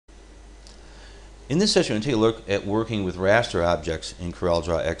In this session, we're going to take a look at working with raster objects in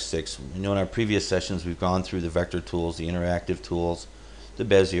CorelDRAW X6. You know, in our previous sessions, we've gone through the vector tools, the interactive tools, the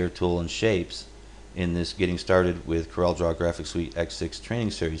Bezier tool, and shapes in this Getting Started with CorelDRAW Graphics Suite X6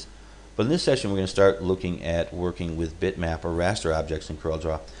 training series. But in this session, we're going to start looking at working with bitmap or raster objects in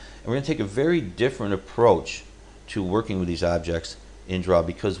CorelDRAW. And we're going to take a very different approach to working with these objects in Draw,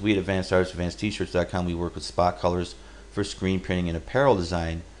 because we at AdvancedArtsAdvancedT-shirts.com, we work with spot colors for screen printing and apparel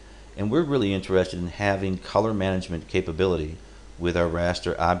design. And we're really interested in having color management capability with our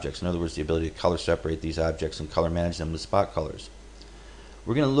raster objects. In other words, the ability to color separate these objects and color manage them with spot colors.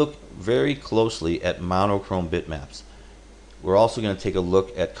 We're going to look very closely at monochrome bitmaps. We're also going to take a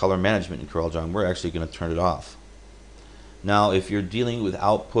look at color management in CorelDRAW, and we're actually going to turn it off. Now, if you're dealing with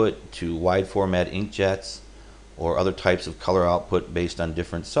output to wide format inkjets or other types of color output based on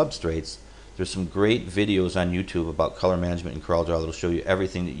different substrates, there's some great videos on YouTube about color management in CorelDRAW that will show you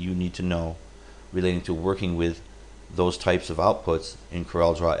everything that you need to know relating to working with those types of outputs in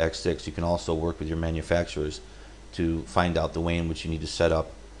CorelDRAW X6. You can also work with your manufacturers to find out the way in which you need to set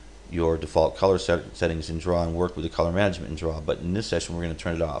up your default color settings in Draw and work with the color management in Draw. But in this session, we're going to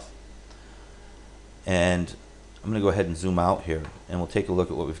turn it off. And I'm going to go ahead and zoom out here, and we'll take a look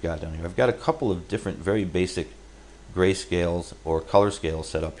at what we've got down here. I've got a couple of different, very basic grayscales or color scales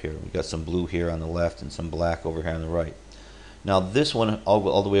set up here. We've got some blue here on the left and some black over here on the right. Now this one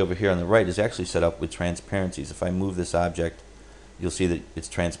all the way over here on the right is actually set up with transparencies. If I move this object, you'll see that it's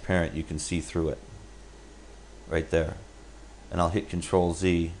transparent. You can see through it right there. And I'll hit Control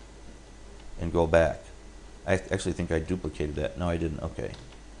Z and go back. I actually think I duplicated that. No, I didn't. Okay.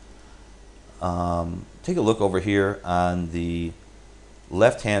 Take a look over here on the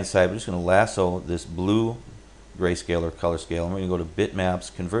left hand side. We're just going to lasso this blue grayscale or color scale, and we're going to go to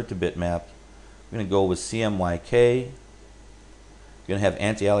bitmaps, convert to bitmap. We're going to go with CMYK. We're going to have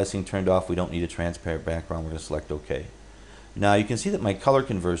anti-aliasing turned off. We don't need a transparent background. We're going to select OK. Now you can see that my color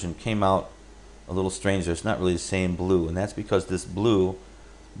conversion came out a little strange there. It's not really the same blue, and that's because this blue,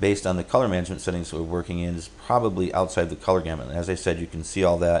 based on the color management settings that we're working in, is probably outside the color gamut. And as I said, you can see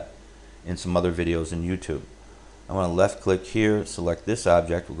all that in some other videos in YouTube. I want to left click here, select this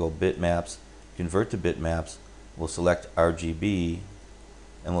object. We'll go bitmaps, convert to bitmaps. We'll select RGB,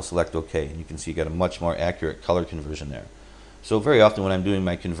 and we'll select OK. And you can see you got a much more accurate color conversion there. So very often when I'm doing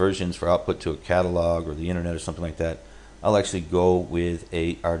my conversions for output to a catalog or the internet or something like that, I'll actually go with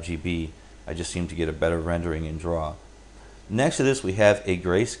a RGB. I just seem to get a better rendering in Draw. Next to this, we have a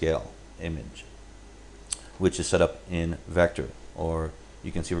grayscale image, which is set up in vector, or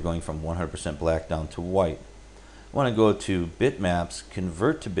you can see we're going from 100% black down to white. I want to go to bitmaps,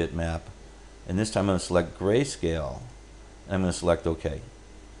 convert to bitmap, and this time I'm going to select grayscale, and I'm going to select OK.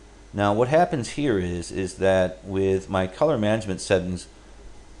 Now what happens here is that with my color management settings,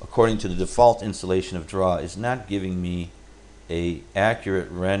 according to the default installation of Draw, is not giving me a accurate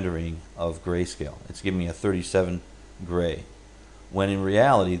rendering of grayscale. It's giving me a 37 gray, when in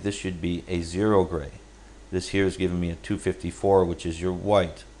reality this should be a 0 gray. This here is giving me a 254, which is your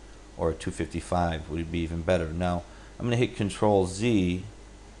white, or a 255 would be even better. Now I'm going to hit Control Z,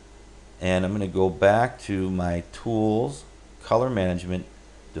 and I'm going to go back to my tools, color management,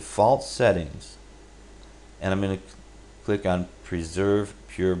 default settings, and I'm going to click on preserve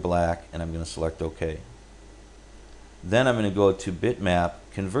pure black, and I'm going to select OK. Then I'm going to go to bitmap,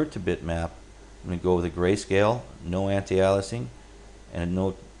 convert to bitmap. I'm going to go with a grayscale, no anti-aliasing, and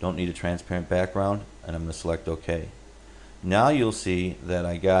don't need a transparent background, and I'm going to select OK. Now you'll see that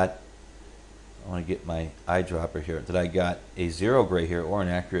I want to get my eyedropper here, that I got a 0 gray here, or an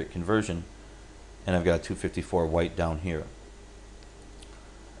accurate conversion, and I've got a 254 white down here.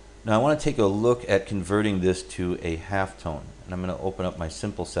 Now I want to take a look at converting this to a halftone, and I'm going to open up my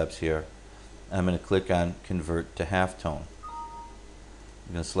simple steps here, and I'm going to click on convert to halftone.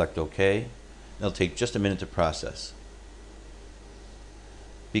 I'm going to select OK. It'll take just a minute to process.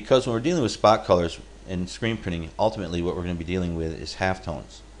 Because when we're dealing with spot colors in screen printing, ultimately what we're going to be dealing with is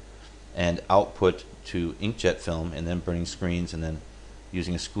halftones and output to inkjet film, and then burning screens, and then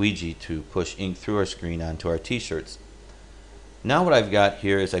using a squeegee to push ink through our screen onto our t-shirts. Now what I've got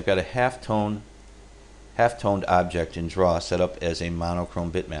here is I've got a half-toned object in Draw set up as a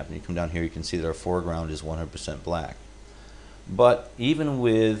monochrome bitmap. And you come down here, you can see that our foreground is 100% black. But even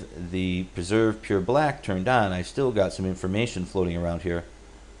with the preserve pure black turned on, I've still got some information floating around here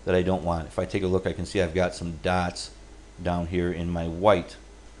that I don't want. If I take a look, I can see I've got some dots down here in my white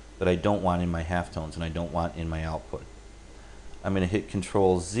that I don't want in my halftones and I don't want in my output. I'm going to hit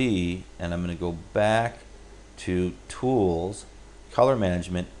Control Z, and I'm going to go back to Tools, Color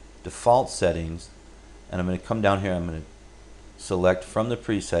Management, Default Settings, and I'm going to come down here. I'm going to select from the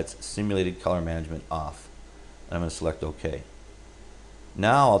presets simulated color management off. And I'm going to select OK.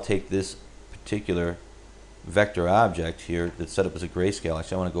 Now I'll take this particular vector object here that's set up as a grayscale.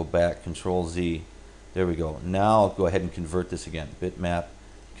 Actually, I want to go back, Control Z. There we go. Now I'll go ahead and convert this again. Bitmap,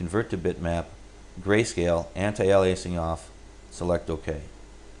 convert to bitmap, grayscale, anti-aliasing off, select OK.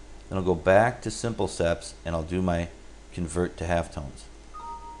 Then I'll go back to simple steps and I'll do my convert to halftones.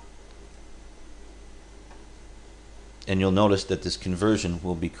 And you'll notice that this conversion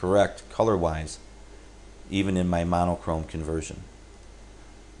will be correct color-wise even in my monochrome conversion.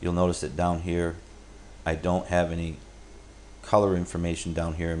 You'll notice that down here I don't have any color information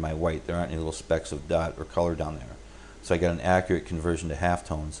down here in my white. There aren't any little specks of dot or color down there. So I got an accurate conversion to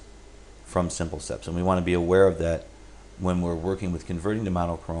halftones from simple steps. And we want to be aware of that when we're working with converting to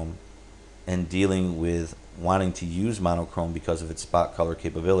monochrome and dealing with wanting to use monochrome because of its spot color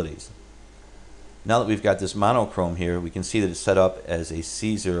capabilities. Now that we've got this monochrome here, we can see that it's set up as a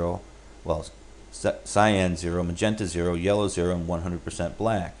C0, well, cyan 0, magenta 0, yellow 0, and 100%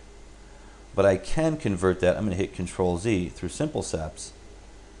 black. But I can convert that. I'm going to hit Control Z through simple steps,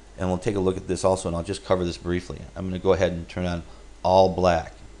 and we'll take a look at this also, and I'll just cover this briefly. I'm going to go ahead and turn on all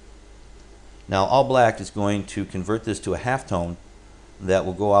black. Now all black is going to convert this to a halftone that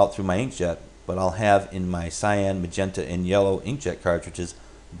will go out through my inkjet, but I'll have in my cyan, magenta, and yellow inkjet cartridges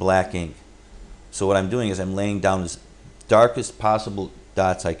black ink. So what I'm doing is I'm laying down as darkest possible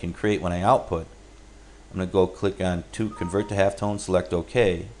dots I can create when I output. I'm going to go click on to convert to halftone, select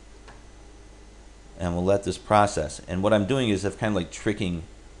OK, and we'll let this process. And what I'm doing is I'm kind of like tricking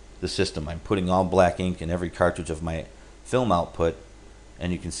the system. I'm putting all black ink in every cartridge of my film output,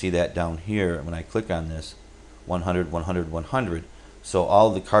 and you can see that down here when I click on this, 100, 100, 100. So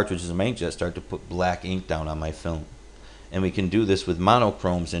all the cartridges in my inkjet start to put black ink down on my film. And we can do this with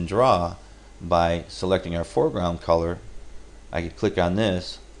monochromes in Draw by selecting our foreground color. I could click on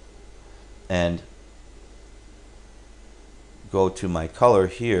this and go to my color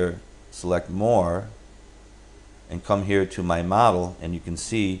here, select more, and come here to my model, and you can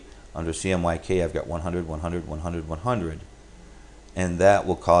see under CMYK I've got 100, 100, 100, 100, and that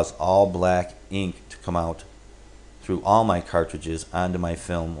will cause all black ink to come out through all my cartridges onto my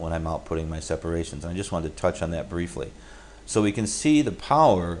film when I'm outputting my separations. And I just wanted to touch on that briefly. So we can see the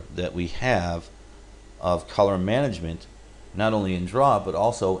power that we have of color management not only in Draw but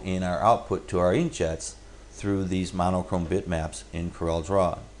also in our output to our inkjets through these monochrome bitmaps in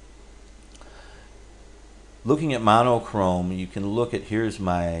CorelDRAW. Looking at monochrome, you can look at, here's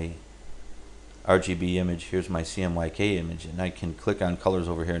my RGB image, here's my CMYK image, and I can click on colors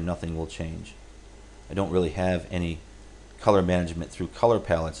over here and nothing will change. I don't really have any color management through color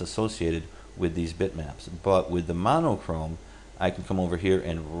palettes associated with these bitmaps. But with the monochrome, I can come over here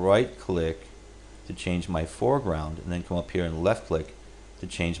and right click to change my foreground, and then come up here and left click to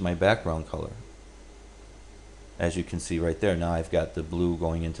change my background color. As you can see right there, now I've got the blue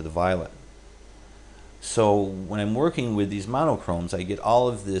going into the violet. So when I'm working with these monochromes, I get all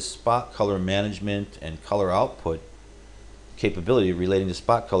of this spot color management and color output capability relating to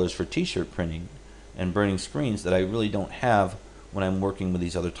spot colors for t-shirt printing and burning screens that I really don't have when I'm working with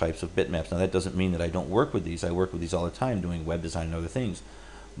these other types of bitmaps. Now that doesn't mean that I don't work with these. I work with these all the time doing web design and other things.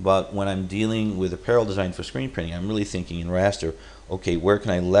 But when I'm dealing with apparel design for screen printing, I'm really thinking in raster, okay, where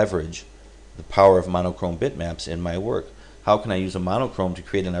can I leverage the power of monochrome bitmaps in my work? How can I use a monochrome to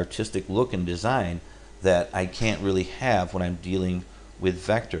create an artistic look and design that I can't really have when I'm dealing with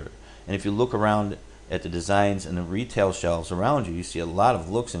vector? And if you look around at the designs and the retail shelves around you, you see a lot of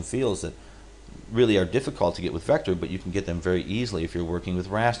looks and feels that really are difficult to get with vector, but you can get them very easily if you're working with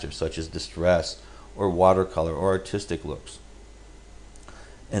raster, such as distress or watercolor or artistic looks.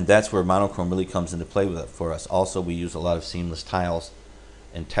 And that's where monochrome really comes into play with it for us. Also, we use a lot of seamless tiles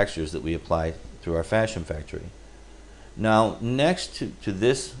and textures that we apply through our Fashion Factory. Now, next to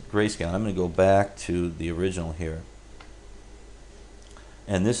this grayscale, I'm going to go back to the original here.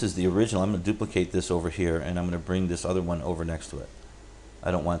 And this is the original. I'm going to duplicate this over here, and I'm going to bring this other one over next to it.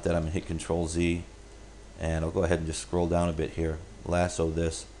 I don't want that. I'm going to hit Control Z, and I'll go ahead and just scroll down a bit here, lasso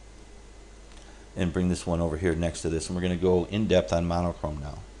this, and bring this one over here next to this. And we're going to go in depth on monochrome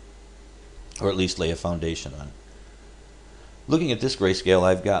now, or at least lay a foundation on it. Looking at this grayscale,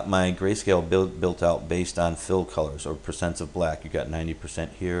 I've got my grayscale built out based on fill colors or percents of black. You've got 90%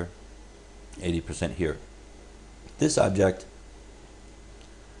 here, 80% here. This object,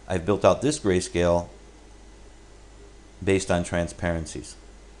 I've built out this grayscale based on transparencies.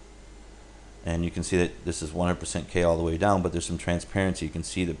 And you can see that this is 100% K all the way down, but there's some transparency. You can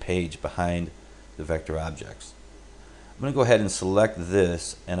see the page behind the vector objects. I'm going to go ahead and select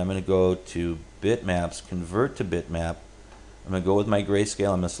this, and I'm going to go to Bitmaps, Convert to Bitmap, I'm going to go with my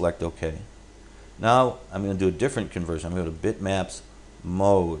grayscale. I'm going to select OK. Now I'm going to do a different conversion. I'm going to go to Bitmaps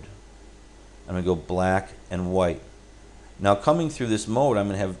Mode. I'm going to go black and white. Now coming through this mode, I'm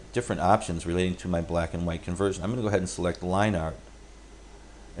going to have different options relating to my black and white conversion. I'm going to go ahead and select line art.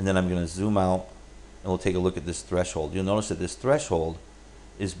 And then I'm going to zoom out and we'll take a look at this threshold. You'll notice that this threshold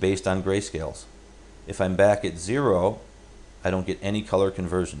is based on grayscales. If I'm back at 0, I don't get any color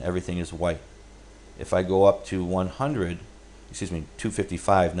conversion. Everything is white. If I go up to 100, excuse me,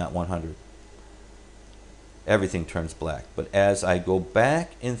 255, not 100, everything turns black. But as I go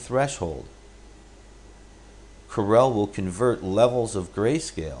back in threshold, Corel will convert levels of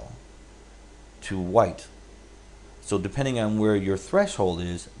grayscale to white. So depending on where your threshold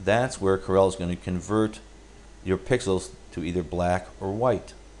is, that's where Corel is going to convert your pixels to either black or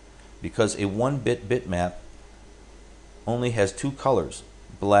white. Because a 1-bit bitmap only has two colors,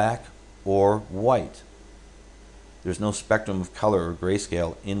 black or white. There's no spectrum of color or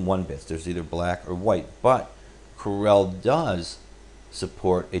grayscale in 1 bits. There's either black or white. But Corel does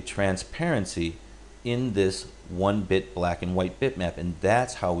support a transparency in this 1-bit black and white bitmap, and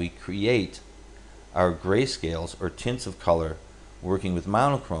that's how we create our grayscales or tints of color working with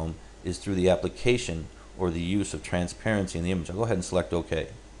monochrome, is through the application or the use of transparency in the image. I'll go ahead and select OK.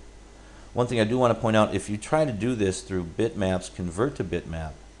 One thing I do want to point out, if you try to do this through Bitmaps Convert to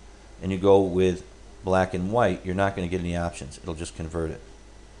Bitmap and you go with black and white, you're not going to get any options. It'll just convert it.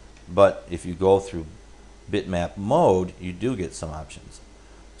 But if you go through Bitmap Mode, you do get some options.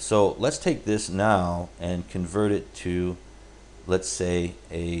 So let's take this now and convert it to, let's say,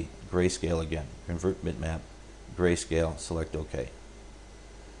 a grayscale again. Convert bitmap, grayscale, select OK.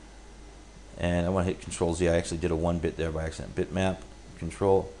 And I want to hit Control Z. I actually did a 1-bit there by accident. Bitmap,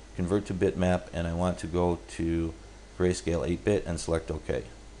 convert to bitmap, and I want to go to grayscale 8-bit and select OK.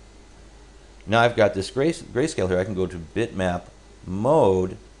 Now I've got this grayscale here. I can go to Bitmap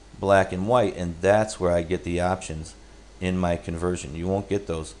Mode, black and white, and that's where I get the options in my conversion. You won't get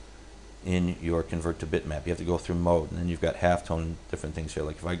those in your Convert to Bitmap. You have to go through Mode, and then you've got halftone and different things here.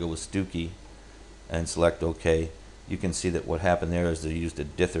 Like if I go with Stuki and select OK, you can see that what happened there is they used a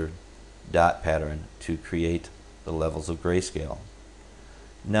dither dot pattern to create the levels of grayscale.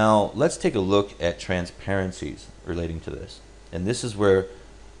 Now let's take a look at transparencies relating to this. And this is where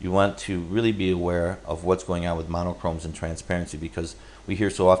you want to really be aware of what's going on with monochromes and transparency, because we hear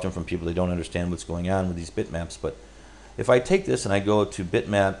so often from people they don't understand what's going on with these bitmaps. But if I take this and I go to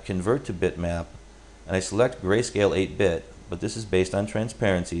Bitmap, Convert to Bitmap, and I select grayscale 8-bit, but this is based on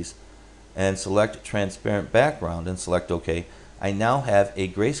transparencies, and select transparent background and select OK, I now have a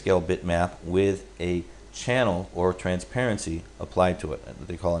grayscale bitmap with a channel or transparency applied to it that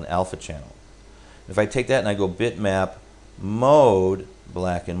they call an alpha channel. If I take that and I go Bitmap Mode,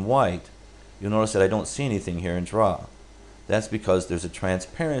 black and white, you'll notice that I don't see anything here in Draw. That's because there's a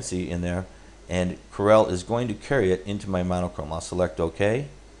transparency in there, and Corel is going to carry it into my monochrome. I'll select OK.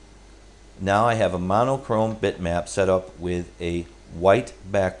 Now I have a monochrome bitmap set up with a white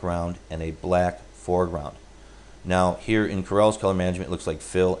background and a black foreground. Now here in Corel's color management, it looks like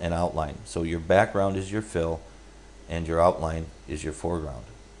fill and outline. So your background is your fill and your outline is your foreground.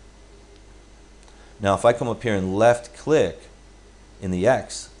 Now if I come up here and left click in the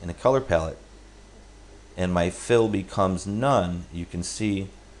X in the color palette and my fill becomes none, you can see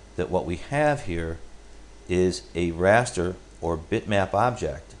that what we have here is a raster or bitmap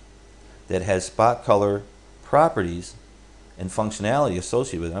object that has spot color properties and functionality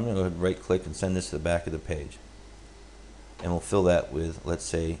associated with it. I'm going to go ahead and right click and send this to the back of the page. And we'll fill that with, let's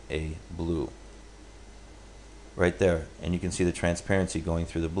say, a blue. Right there. And you can see the transparency going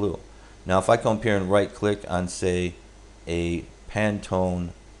through the blue. Now if I come up here and right click on, say, a Pantone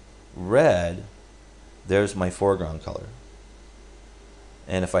red, there's my foreground color.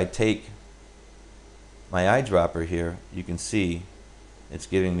 And if I take my eyedropper here, you can see it's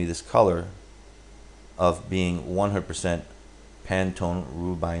giving me this color of being 100% Pantone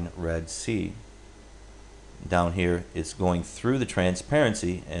Rubine Red C. Down here it's going through the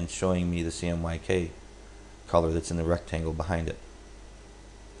transparency and showing me the CMYK color that's in the rectangle behind it.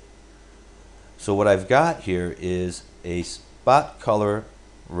 So what I've got here is a spot color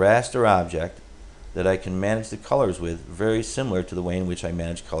raster object that I can manage the colors with, very similar to the way in which I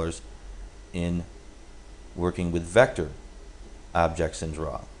manage colors in working with vector objects in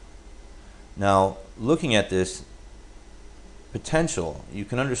Draw. Now looking at this potential, you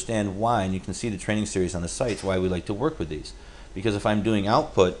can understand why, and you can see the training series on the sites why we like to work with these. Because if I'm doing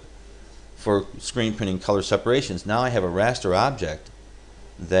output for screen printing color separations, now I have a raster object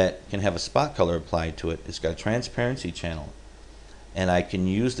that can have a spot color applied to it. It's got a transparency channel, and I can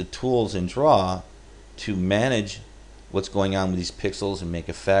use the tools in Draw to manage what's going on with these pixels and make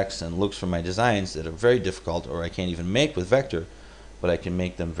effects and looks for my designs that are very difficult, or I can't even make with vector, but I can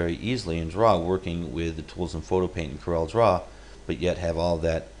make them very easily in Draw working with the tools in PhotoPaint and CorelDRAW, but yet have all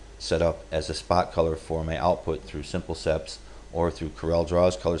that set up as a spot color for my output through Simple Seps or through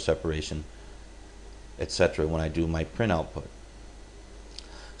CorelDRAW's color separation, etc. when I do my print output.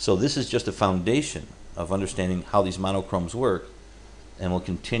 So this is just a foundation of understanding how these monochromes work, and we'll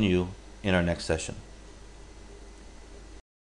continue in our next session.